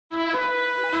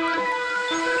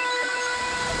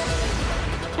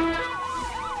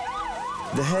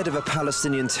The head of a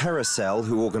Palestinian terror cell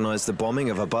who organized the bombing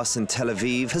of a bus in Tel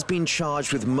Aviv has been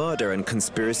charged with murder and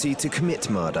conspiracy to commit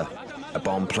murder. A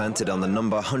bomb planted on the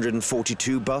number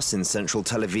 142 bus in central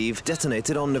Tel Aviv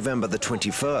detonated on November the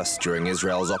 21st during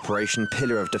Israel's Operation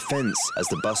Pillar of Defense as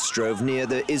the bus drove near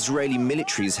the Israeli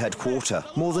military's headquarters.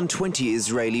 More than 20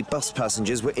 Israeli bus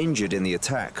passengers were injured in the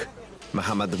attack.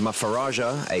 Mohammed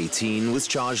Mafaraja, 18, was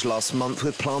charged last month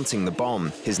with planting the bomb.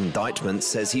 His indictment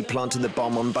says he planted the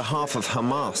bomb on behalf of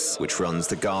Hamas, which runs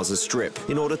the Gaza Strip,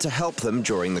 in order to help them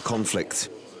during the conflict.